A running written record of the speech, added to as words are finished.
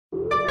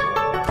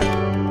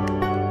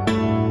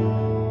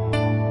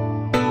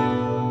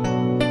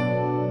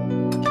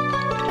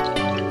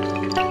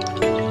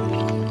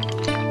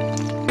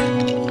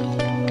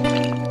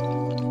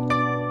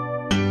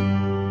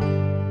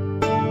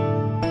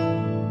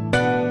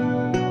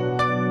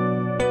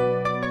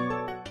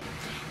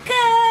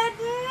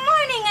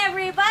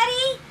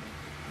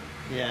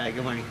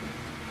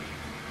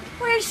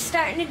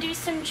starting to do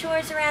some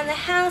chores around the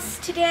house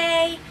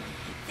today.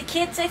 The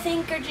kids, I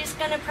think, are just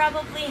going to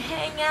probably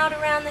hang out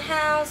around the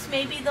house.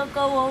 Maybe they'll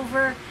go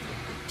over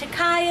to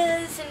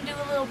Kaya's and do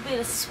a little bit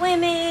of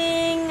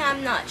swimming.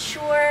 I'm not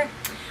sure.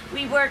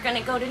 We were going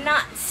to go to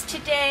Knott's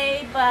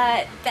today,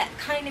 but that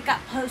kind of got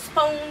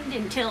postponed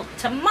until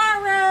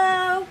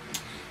tomorrow.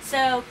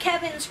 So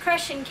Kevin's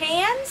crushing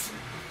cans.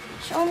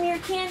 Show him your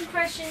can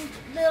crushing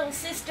little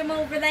system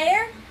over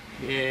there.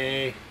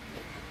 Yay.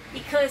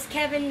 Because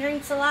Kevin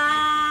drinks a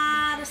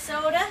lot of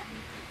soda.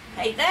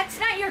 Hey, that's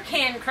not your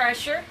can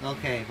crusher.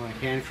 Okay, my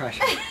can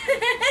crusher.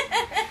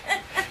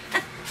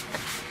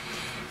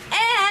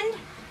 And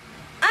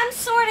I'm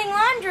sorting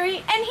laundry,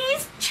 and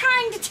he's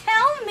trying to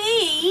tell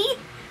me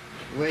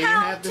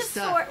how to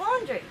sort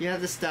laundry. You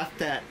have the stuff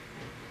that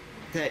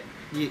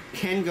you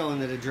can go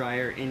into the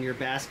dryer in your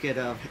basket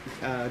of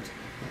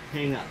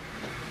hang up.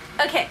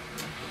 Okay,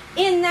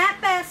 in that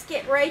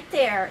basket right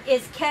there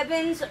is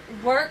Kevin's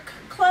work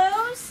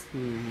clothes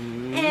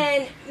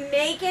and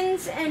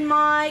Megan's and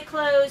my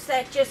clothes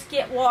that just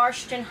get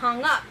washed and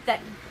hung up, that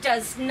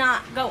does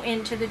not go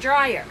into the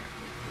dryer.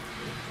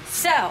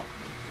 So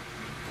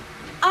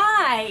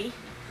I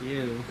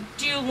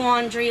do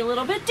laundry a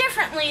little bit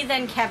differently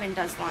than Kevin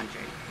does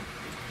laundry.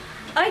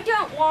 I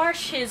don't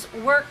wash his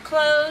work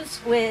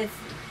clothes with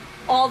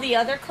all the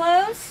other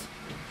clothes.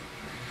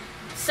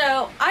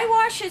 So I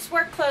wash his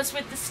work clothes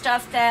with the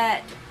stuff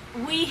that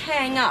we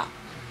hang up.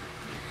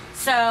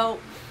 So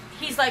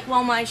he's like,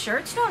 well, my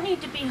shirts don't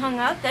need to be hung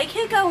up. They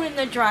can go in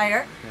the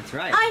dryer. That's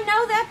right. I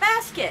know that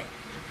basket.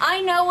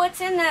 I know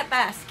what's in that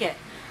basket.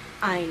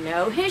 I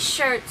know his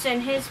shirts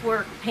and his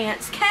work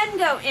pants can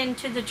go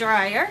into the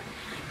dryer,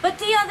 but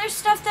the other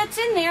stuff that's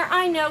in there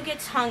I know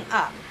gets hung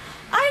up.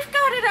 I've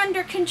got it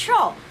under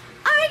control.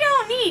 I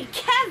don't need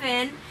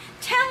Kevin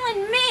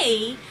telling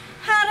me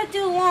how to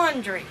do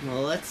laundry.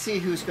 Well, let's see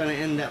who's going to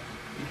end up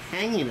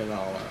hanging it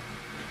all up.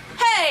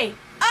 Hey,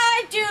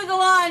 I do the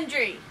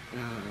laundry.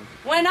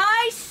 When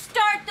I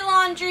start the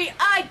laundry,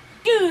 I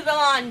do the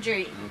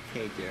laundry.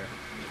 Okay, dear.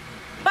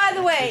 By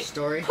the way,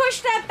 story? Push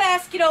that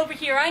basket over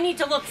here. I need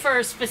to look for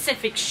a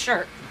specific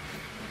shirt.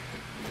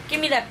 Give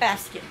me that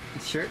basket.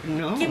 Shirt?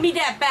 No. Give me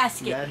that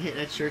basket.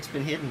 That shirt's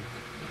been hidden.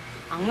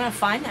 I'm gonna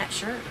find that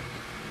shirt.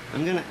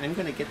 I'm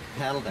gonna get the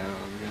paddle down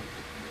on you.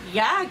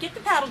 Yeah, get the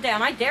paddle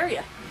down. I dare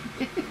you.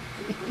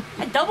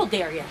 I double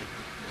dare you.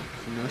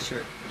 No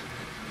shirt.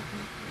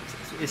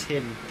 It's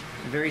hidden.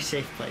 A very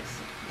safe place.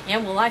 Yeah,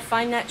 will I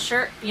find that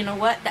shirt? You know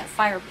what? That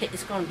fire pit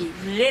is going to be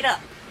lit up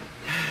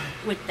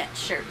with that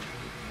shirt.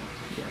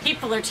 Yeah.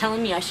 People are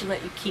telling me I should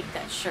let you keep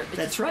that shirt. It's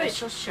That's a right.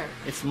 special shirt.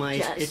 It's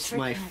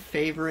my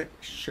favorite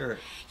shirt.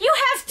 You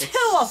have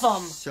two of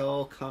them.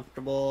 So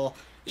comfortable.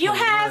 You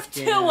have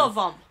two of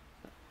them.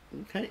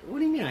 What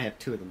do you mean I have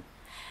two of them?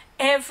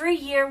 Every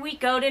year we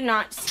go to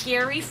Not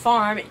Scary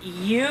Farm,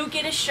 you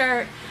get a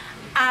shirt,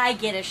 I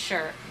get a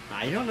shirt.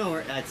 I don't know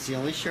where. That's the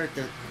only shirt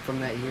from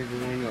that year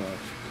that I know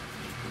of.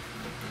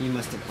 You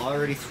must have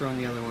already thrown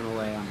the other one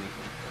away on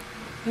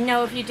me.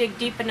 No, if you dig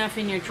deep enough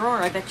in your drawer,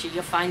 I bet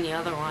you'll find the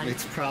other one.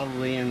 It's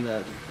probably in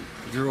the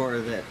drawer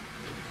that...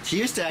 She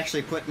used to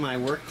actually put my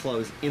work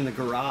clothes in the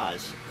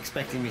garage,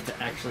 expecting me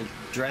to actually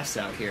dress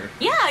out here.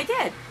 Yeah, I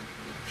did.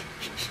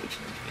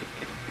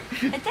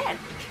 I did.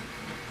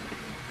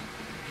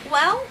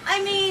 Well,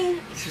 I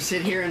mean... To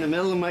sit here in the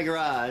middle of my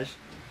garage...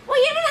 Well,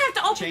 you didn't have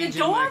to open the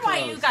door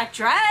while you got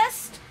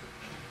dressed.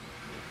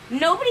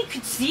 Nobody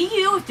could see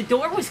you if the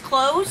door was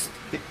closed.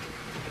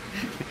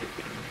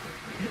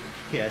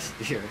 Yes,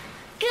 sure.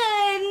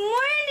 Good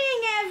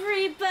morning,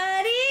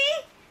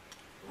 everybody.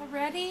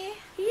 Already?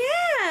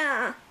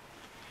 Yeah.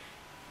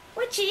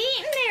 What you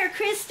eating there,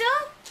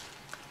 Chrystal?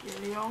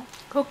 Cereal.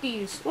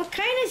 Cookies. What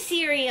kind of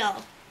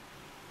cereal?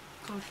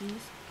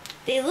 Cookies.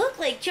 They look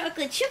like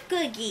chocolate chip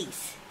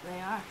cookies. They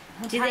are.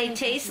 Do they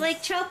taste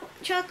like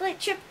chocolate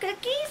chip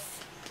cookies?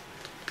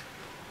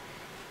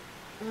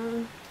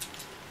 A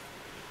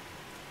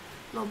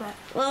little bit.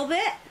 A little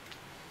bit?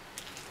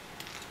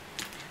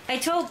 I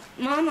told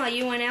Mama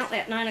you went out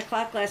at 9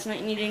 o'clock last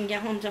night and you didn't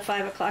get home till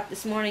 5 o'clock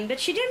this morning, but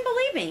she didn't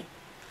believe me.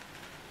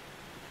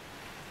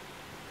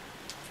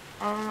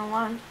 I don't know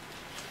why.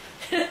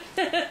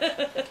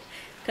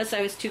 Because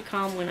I was too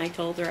calm when I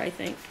told her, I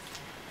think.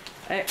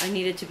 I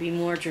needed to be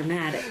more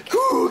dramatic.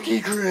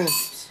 Cookie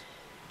crisps!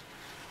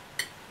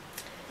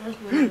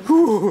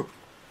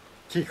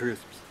 Cookie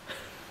crisps.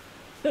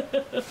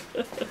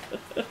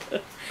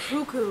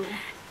 Cuckoo.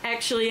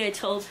 Actually, I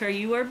told her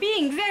you are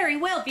being very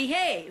well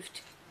behaved.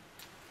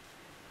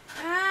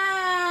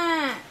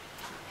 Ah.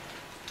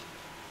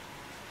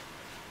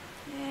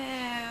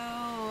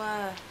 Ew.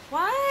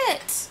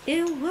 What?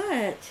 Ew,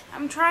 what?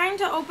 I'm trying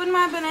to open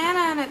my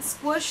banana and it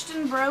squished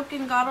and broke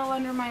and got all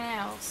under my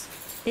nails.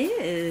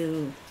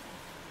 Ew.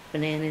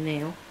 Banana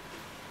nail.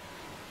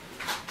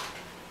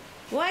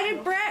 Why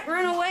did Brat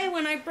run away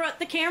when I brought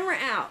the camera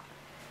out?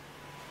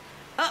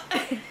 Oh.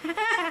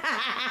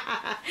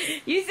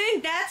 You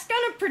think that's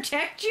gonna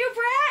protect you,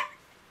 Brat?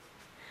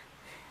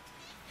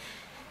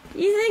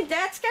 You think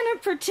that's gonna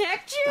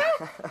protect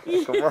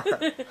you? Come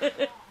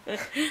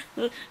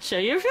on. Show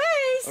your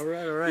face.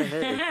 Alright,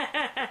 hey.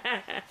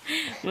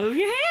 Move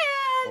your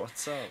hand.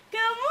 What's up? Good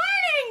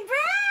morning,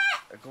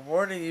 Brett. Good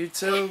morning,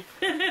 YouTube.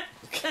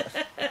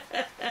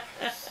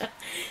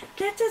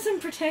 That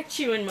doesn't protect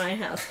you in my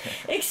house.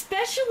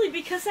 Especially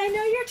because I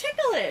know you're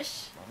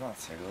ticklish. I'm not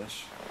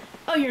ticklish.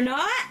 Oh, you're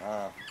not?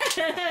 Nah.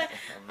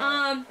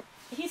 I'm not.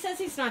 He says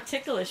he's not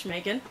ticklish,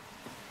 Megan.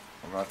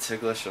 I'm not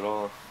ticklish at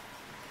all.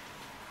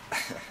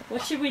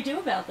 What should we do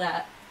about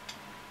that?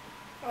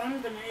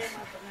 I'm gonna eat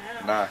my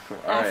banana. Nah, come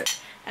on.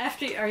 Alright.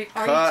 After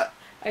Cut.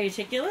 are you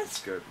ticklish?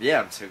 It's good. Yeah,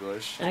 I'm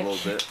ticklish. A little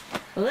bit.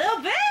 A little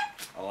bit?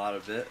 A lot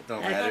of it. Don't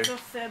Okay. matter. That's a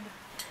fib.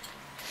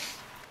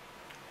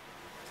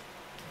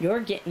 You're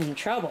getting in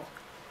trouble.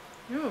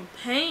 I'm in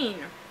pain.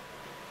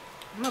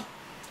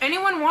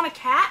 Anyone want a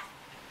cat?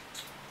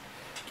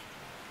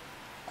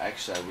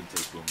 Actually, I would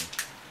take Boomer.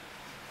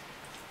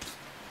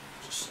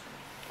 Just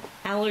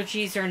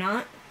Allergies or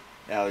not,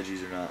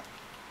 allergies or not.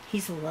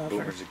 he's a lover,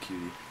 Boomer's a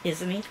cutie.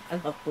 isn't he? I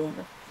love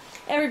Boomer.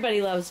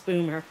 Everybody loves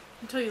Boomer.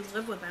 Until you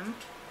live with him.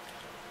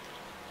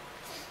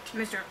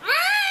 Mr.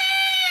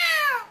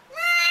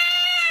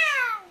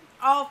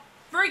 All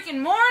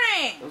freaking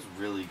morning! That was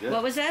really good.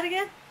 What was that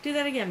again? Do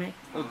that again, Meg.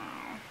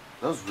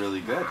 That was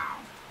really good.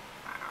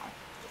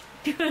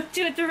 Do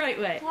it the right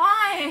way.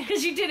 Why?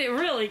 Because you did it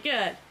really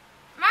good.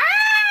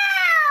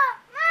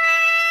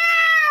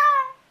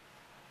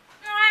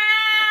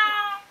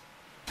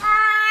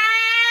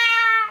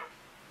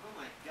 Oh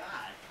my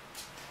god.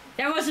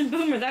 That wasn't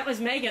Boomer, that was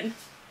Megan.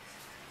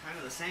 Kind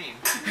of the same.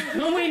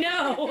 Oh, we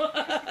know.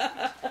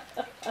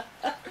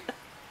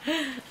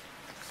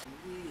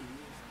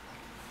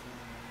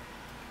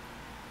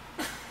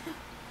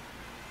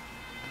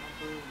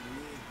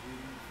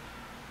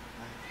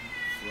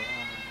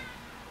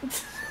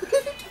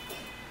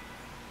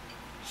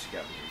 She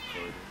got me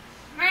recording.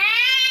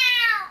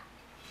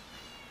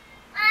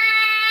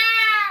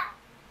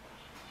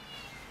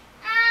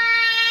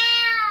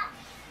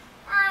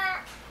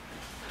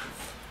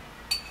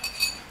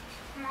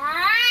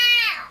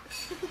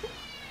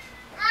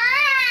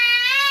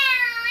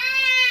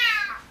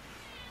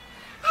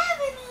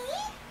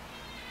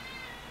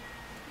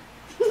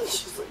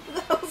 She's like, what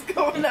the hell's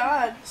going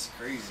on? It's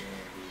crazy, man.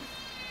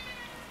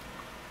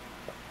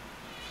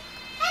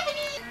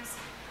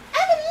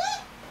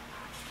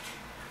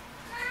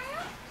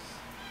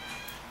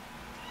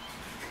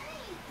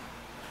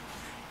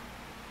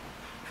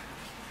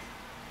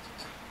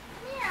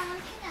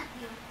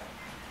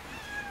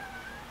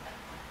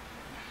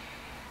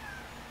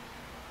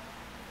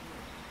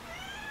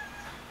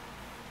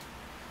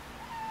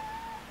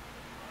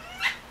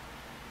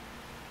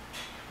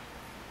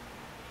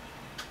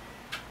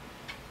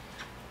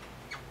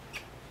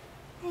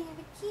 I have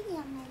a kitty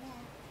on my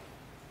lap.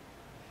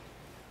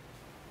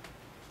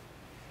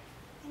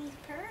 And he's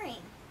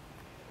purring.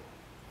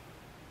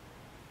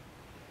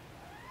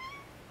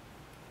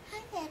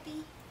 Hi,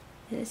 Debbie.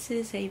 This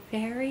is a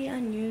very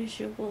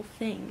unusual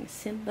thing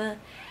Simba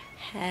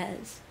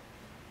has.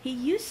 He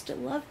used to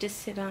love to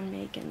sit on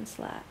Megan's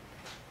lap.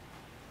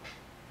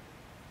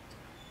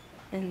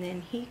 And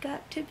then he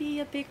got to be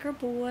a bigger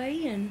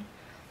boy and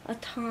a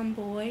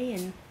tomboy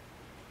and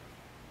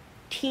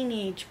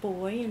teenage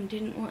boy and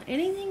didn't want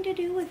anything to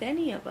do with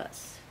any of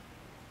us.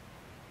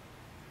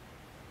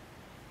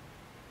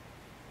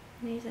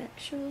 And he's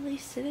actually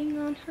sitting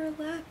on her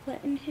lap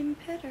letting him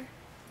pet her.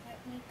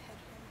 Let me pet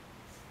him.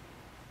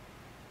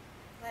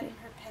 Letting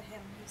her pet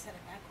him. You said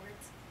it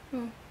backwards.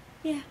 Oh,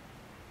 yeah.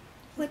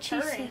 What she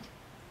purring. said.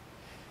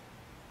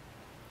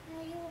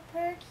 Are you a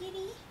purr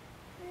kitty?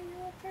 Are you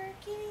a purr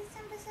kitty,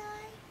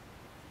 Simba-sai?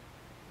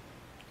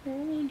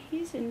 Oh, and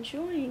he's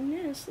enjoying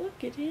this.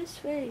 Look at his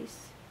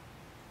face.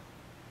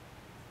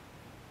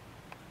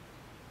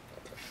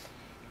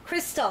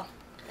 Chrystal,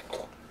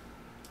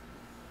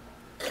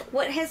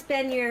 what has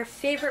been your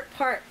favorite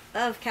part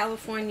of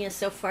California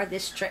so far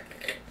this trip?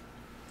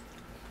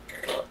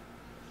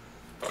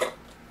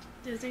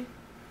 Disney.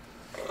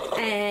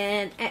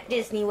 And at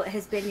Disney, what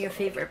has been your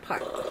favorite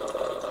part? Stop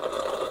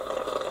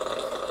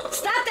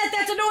that!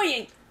 That's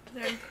annoying!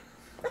 There.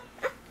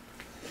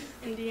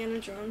 Indiana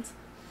Jones.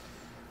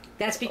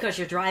 That's because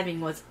your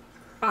driving was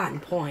on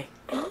point.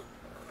 It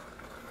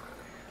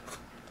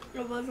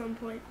was on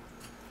point.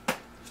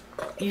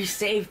 You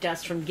saved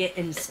us from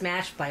getting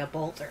smashed by a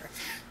boulder.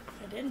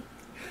 I did.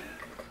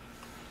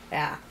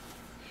 Yeah.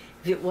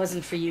 If it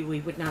wasn't for you, we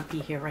would not be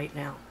here right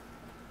now.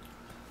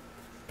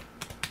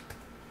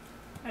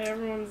 I have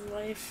everyone's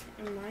life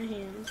in my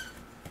hands.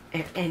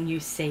 And you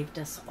saved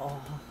us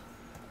all.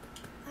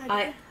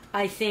 I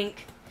I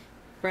think,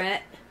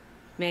 Brett,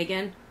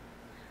 Megan,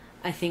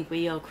 I think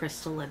we owe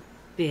Chrystal a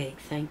big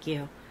thank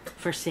you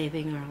for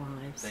saving our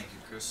lives. Thank you,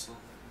 Chrystal.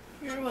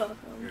 You're welcome.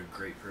 You're a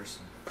great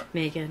person.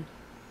 Megan.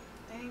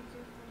 Thank you,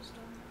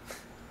 Chrystal.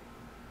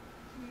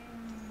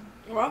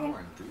 You're welcome.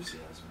 More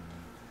enthusiasm.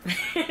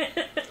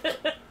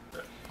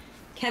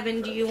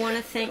 Kevin, do you want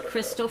to thank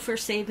Chrystal for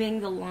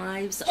saving the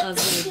lives of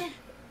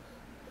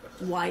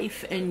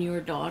wife and your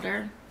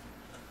daughter?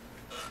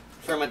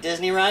 From a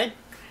Disney ride?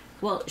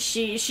 Well,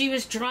 she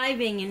was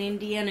driving in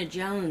Indiana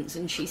Jones,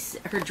 and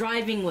her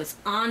driving was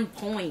on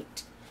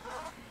point,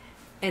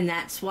 and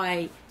that's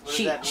why What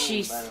does that mean,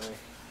 she's by the way?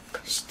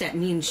 that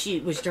means she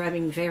was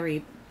driving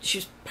she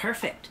was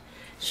perfect.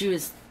 She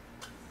was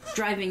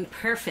driving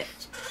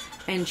perfect,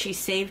 and she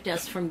saved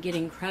us from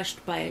getting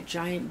crushed by a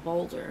giant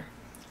boulder.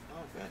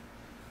 Oh, good.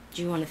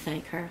 Do you want to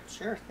thank her?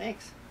 Sure,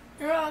 thanks.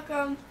 You're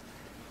welcome.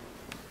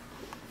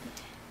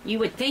 You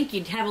would think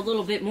you'd have a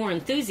little bit more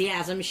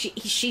enthusiasm.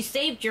 She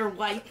saved your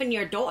wife and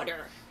your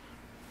daughter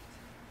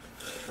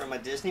From a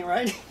Disney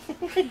ride?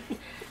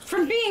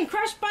 from being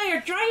crushed by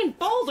a giant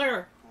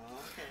boulder.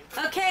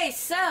 Okay. Okay,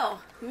 so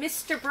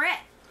Mr. Brett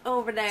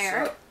over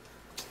there.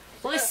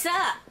 What's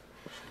up?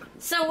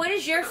 So, what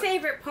is your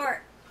favorite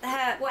part?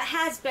 What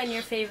has been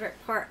your favorite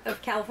part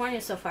of California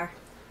so far?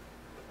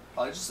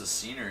 Probably just the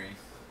scenery.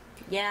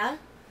 Yeah?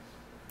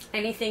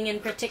 Anything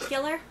in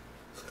particular?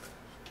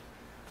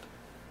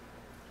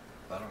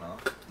 I don't know.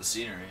 The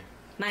scenery.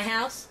 My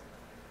house?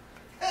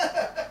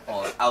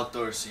 Oh,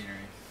 outdoor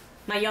scenery.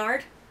 My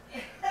yard?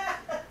 You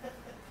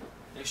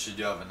actually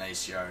do have a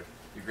nice yard.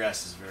 Your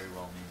grass is very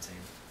well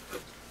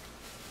maintained.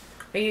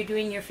 Are you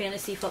doing your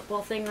fantasy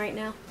football thing right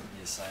now?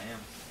 Yes, I am.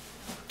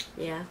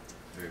 Yeah.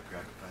 Very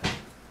preoccupied.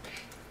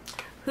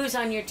 Who's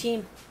on your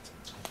team?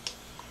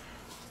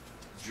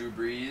 Drew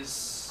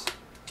Brees,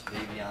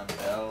 Le'Veon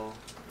Bell,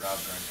 Rob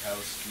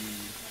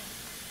Gronkowski,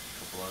 a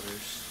couple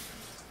others.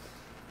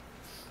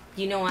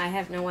 You know I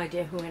have no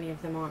idea who any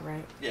of them are,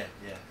 right? Yeah,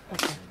 I've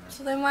Okay. seen that.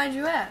 So then why'd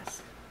you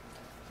ask?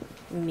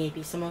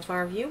 Maybe some of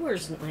our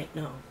viewers might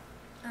know.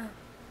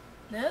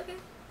 Okay.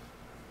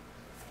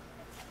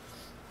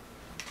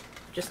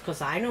 Just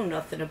because I know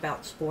nothing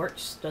about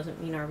sports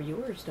doesn't mean our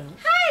viewers don't.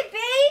 Hi,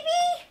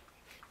 baby.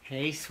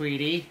 Hey,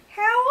 sweetie.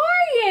 How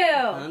are you?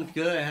 I'm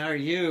good. How are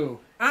you?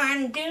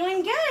 I'm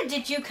doing good.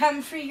 Did you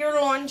come for your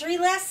laundry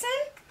lesson?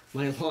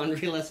 My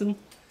laundry lesson?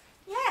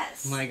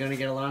 Yes. Am I going to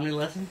get a laundry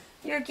lesson?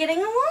 You're getting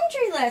a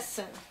laundry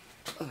lesson.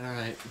 All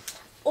right.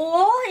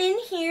 All in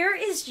here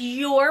is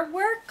your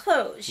work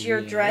clothes, your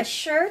Yeah. dress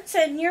shirts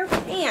and your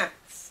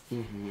pants.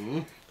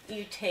 Mm-hmm.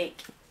 You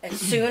take, as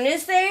soon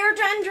as they are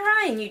done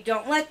drying, you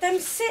don't let them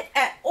sit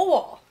at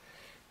all.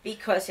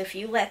 Because if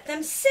you let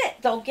them sit,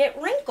 they'll get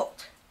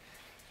wrinkled.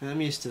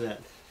 I'm used to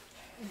that.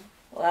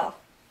 Well,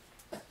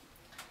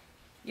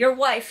 your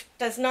wife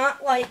does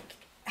not like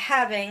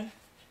having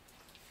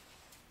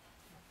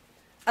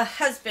a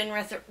husband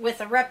with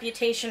a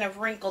reputation of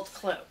wrinkled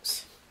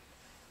clothes.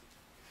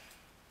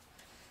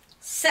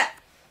 So,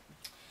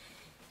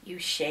 you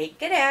shake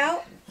it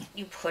out,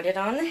 you put it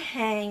on the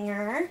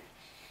hanger,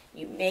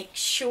 you make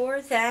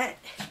sure that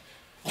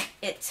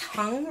it's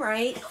hung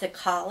right, the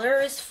collar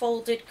is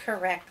folded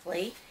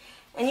correctly,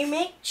 and you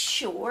make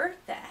sure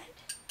that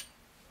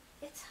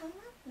it's hung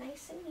up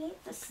nice and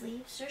neat, the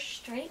sleeves are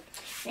straight.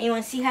 And you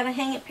want to see how to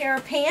hang a pair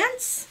of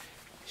pants?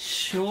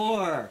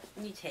 Sure.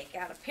 You take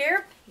out a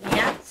pair of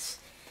pants,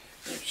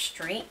 you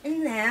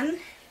straighten them,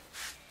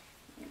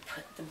 you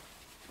put the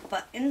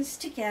buttons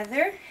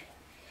together,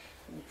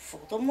 and you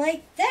fold them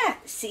like that.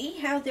 See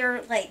how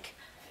they're like,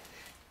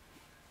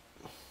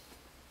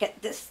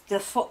 get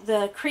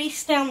the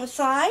crease down the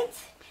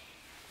sides,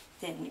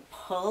 then you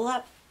pull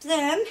up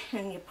them,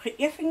 and you put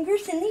your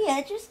fingers in the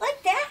edges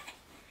like that,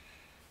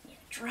 you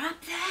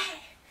drop that,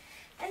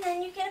 and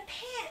then you get a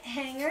pant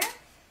hanger.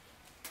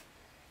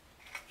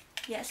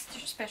 Yes,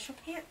 they're special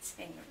pants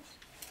hangers.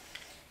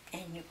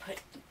 And you put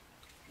the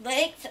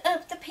legs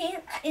of the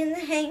pants in the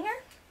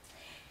hanger.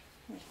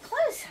 And you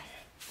close them.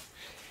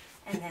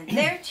 And then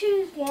they're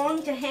too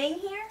long to hang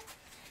here.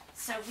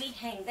 So we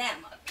hang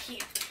them up here.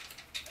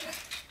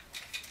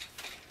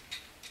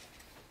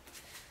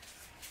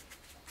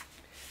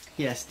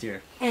 Yes,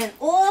 dear. And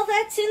all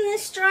that's in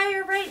this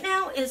dryer right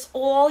now is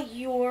all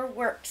your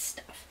work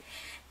stuff.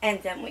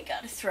 And then we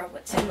got to throw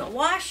what's in the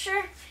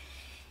washer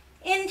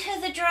into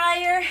the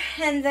dryer,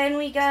 and then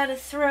we gotta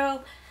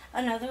throw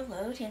another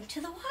load into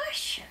the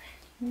washer.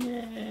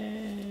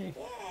 Yay. Yay!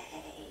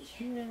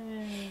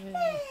 Yay.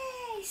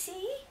 Yay!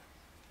 See?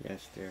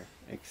 Yes, dear.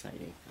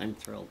 Exciting. I'm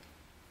thrilled.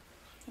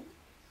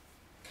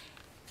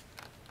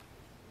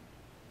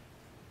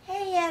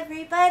 Hey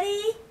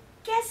everybody!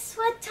 Guess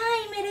what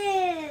time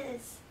it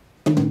is?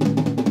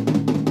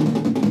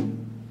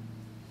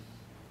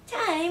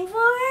 Time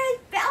for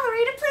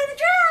Valerie to play the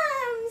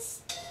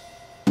drums!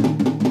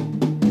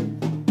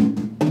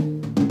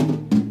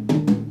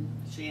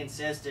 She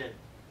insisted.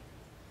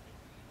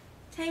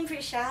 Time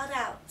for shout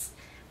outs.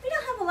 We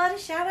don't have a lot of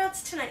shout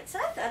outs tonight, so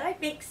I thought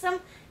I'd make some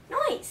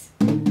noise.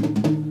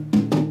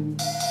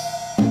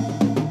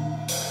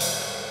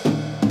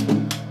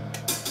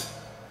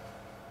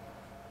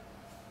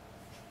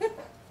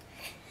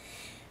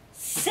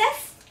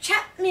 Seth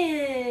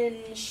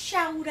Chapman,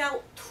 shout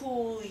out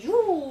to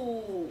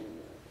you.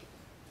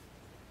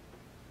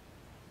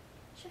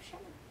 Seth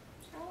Chapman,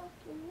 shout out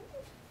to you.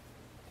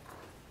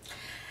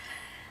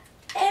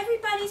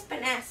 Everybody's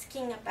been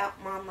asking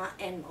about Mama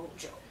and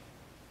Mojo.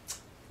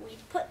 we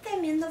put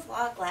them in the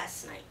vlog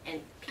last night,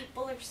 and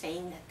people are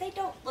saying that they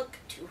don't look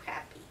too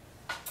happy.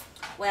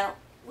 Well,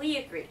 we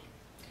agree.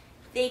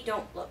 They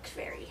don't look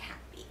very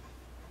happy.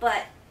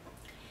 But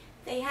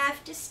they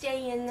have to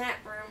stay in that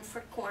room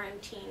for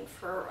quarantine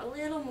for a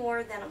little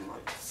more than a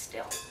month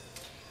still.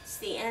 It's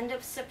the end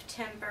of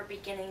September,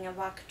 beginning of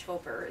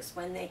October is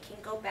when they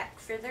can go back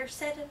for their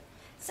second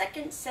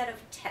set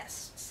of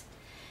tests.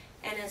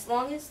 And as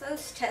long as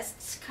those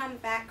tests come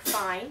back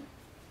fine,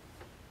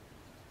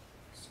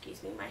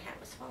 excuse me, my hat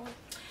was falling.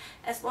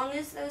 As long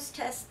as those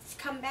tests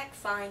come back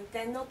fine,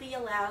 then they'll be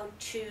allowed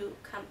to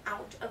come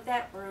out of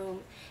that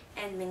room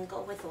and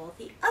mingle with all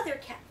the other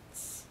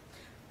cats.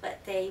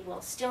 But they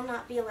will still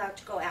not be allowed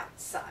to go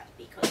outside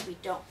because we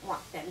don't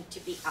want them to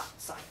be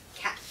outside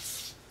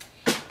cats.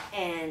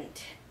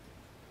 And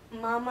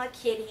Mama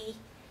Kitty,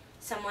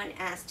 someone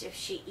asked if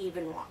she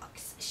even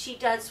walks. She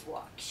does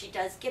walk. She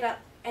does get up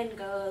and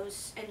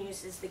goes and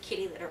uses the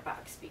kitty litter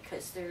box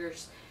because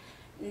there's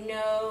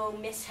no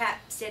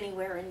mishaps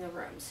anywhere in the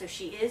room. So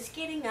she is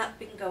getting up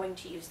and going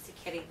to use the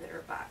kitty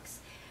litter box.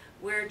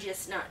 We're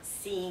just not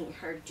seeing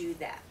her do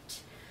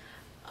that.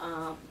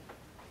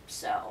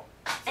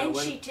 And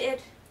she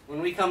did.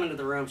 When we come into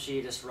the room,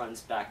 she just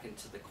runs back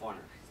into the corner.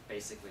 It's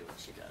basically what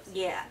she does.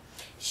 Yeah.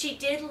 She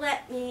did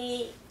let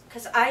me,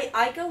 because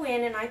I go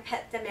in and I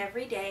pet them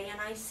every day and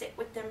I sit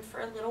with them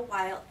for a little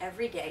while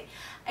every day.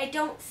 I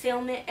don't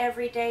film it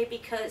every day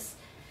because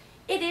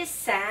it is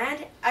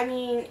sad. I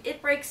mean,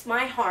 it breaks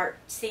my heart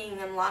seeing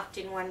them locked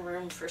in one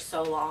room for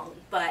so long.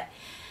 But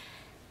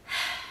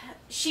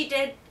she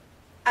did.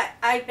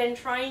 I've been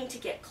trying to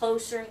get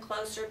closer and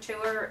closer to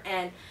her,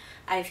 and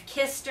I've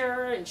kissed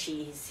her, and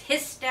she's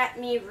hissed at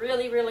me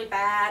really, really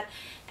bad.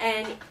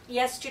 And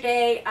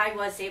yesterday I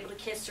was able to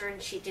kiss her,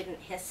 and she didn't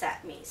hiss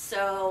at me.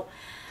 So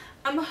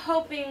I'm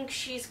hoping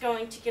she's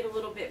going to get a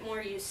little bit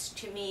more used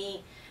to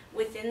me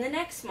within the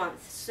next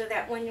month, so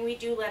that when we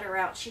do let her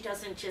out, she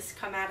doesn't just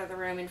come out of the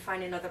room and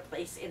find another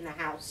place in the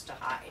house to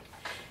hide.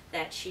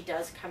 That she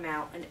does come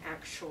out and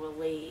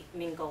actually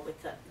mingle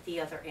with the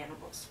other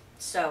animals.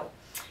 So,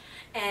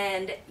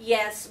 and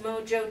yes,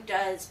 Mojo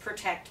does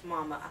protect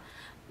Mama.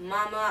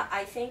 Mama,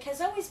 I think, has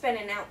always been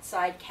an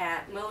outside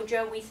cat.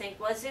 Mojo, we think,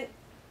 was an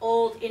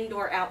old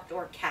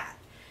indoor-outdoor cat.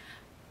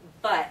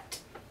 But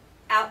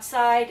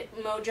outside,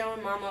 Mojo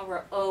and Mama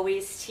were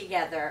always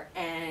together,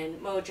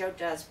 and Mojo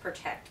does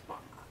protect Mama.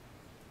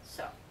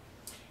 So,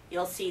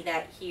 you'll see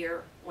that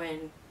here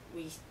when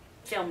we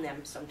film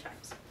them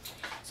sometimes.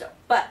 So,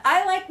 but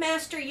I like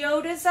Master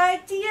Yoda's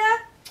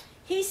idea.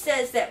 He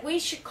says that we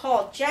should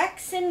call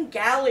Jackson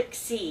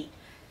Galaxy,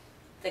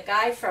 the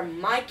guy from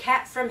My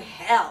Cat from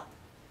Hell.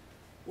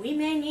 We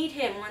may need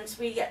him once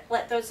we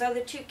let those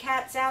other 2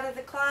 cats out of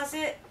the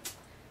closet.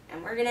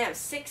 And we're going to have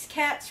 6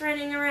 cats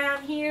running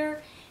around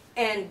here.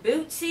 And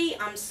Bootsy,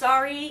 I'm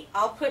sorry,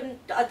 I'll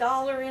put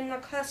 $1 in the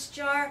cuss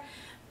jar.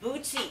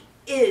 Bootsy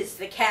is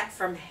the cat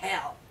from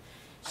hell.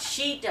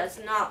 She does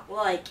not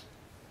like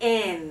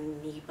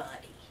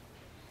anybody.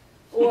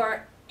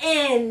 Or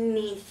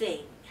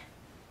anything.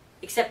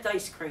 Except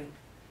ice cream.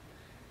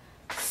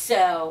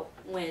 So,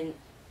 when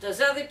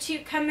those other 2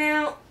 come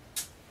out,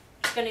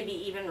 it's going to be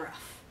even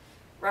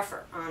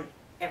rougher on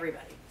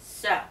everybody.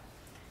 So,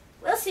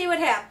 we'll see what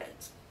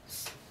happens.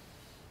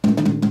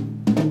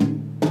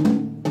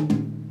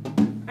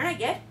 Aren't I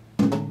good?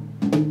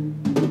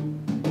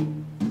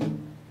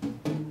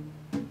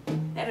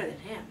 Better than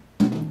him.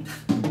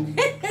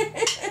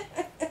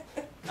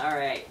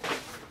 Alright.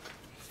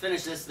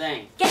 Finish this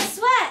thing. Guess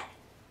what?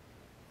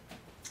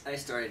 I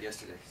started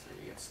yesterday, so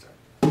you get to start.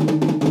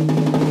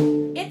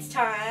 It's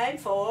time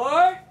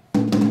for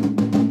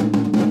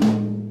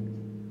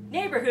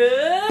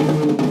neighborhood.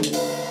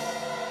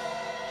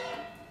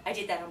 I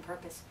did that on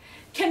purpose.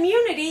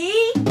 Community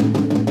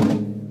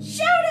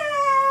shoutouts.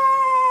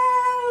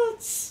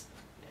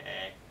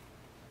 Yeah.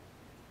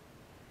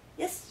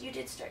 Yes, you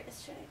did start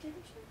yesterday,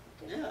 didn't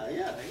you?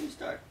 Yeah, you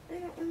start. I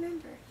don't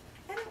remember.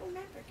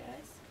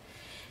 Guys.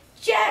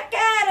 Jack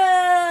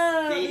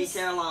Adams. Katie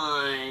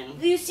Caroline.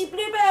 Lucy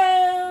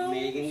Bluebones.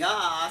 Megan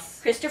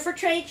Goss. Christopher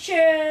Trade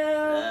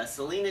Show.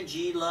 Selena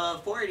G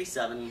Love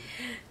 487.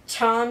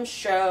 Tom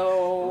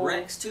Show.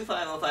 Rex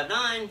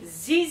 25059.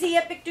 ZZ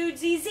Epic Dude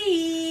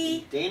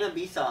ZZ. Dana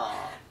Besaw.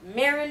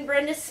 Marin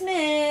Brenda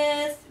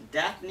Smith.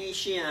 Daphne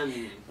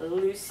Sheehan.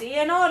 Lucy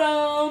and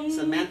Autumn.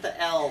 Samantha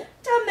L.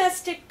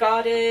 Domestic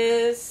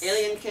Goddess.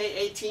 Alien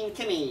K18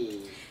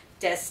 Kimmy.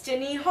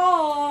 Destiny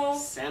Hall.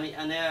 Sammy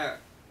Anair.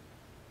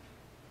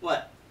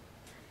 What?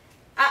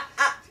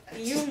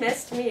 You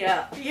messed me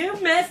up. You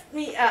messed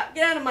me up.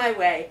 Get out of my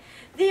way.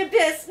 The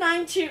Abyss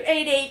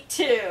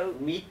 92882.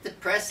 Meet the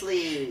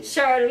Presleys.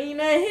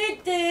 Charlena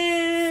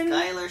Higdon.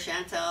 Skylar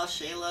Chantal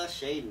Shayla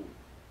Shaden.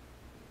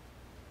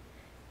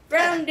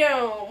 Brown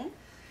Dome.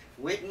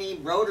 Whitney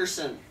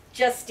Broderson.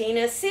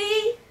 Justina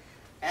C.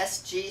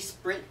 SG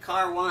Sprint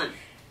Car 1.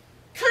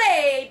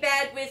 Clay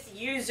Bad with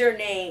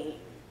usernames.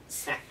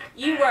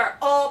 You are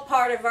all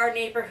part of our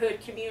neighborhood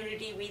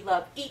community. We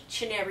love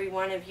each and every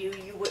one of you.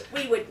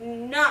 We would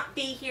not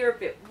be here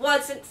if it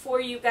wasn't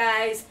for you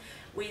guys.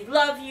 We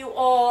love you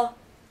all.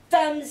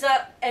 Thumbs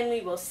up, and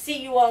we will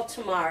see you all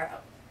tomorrow.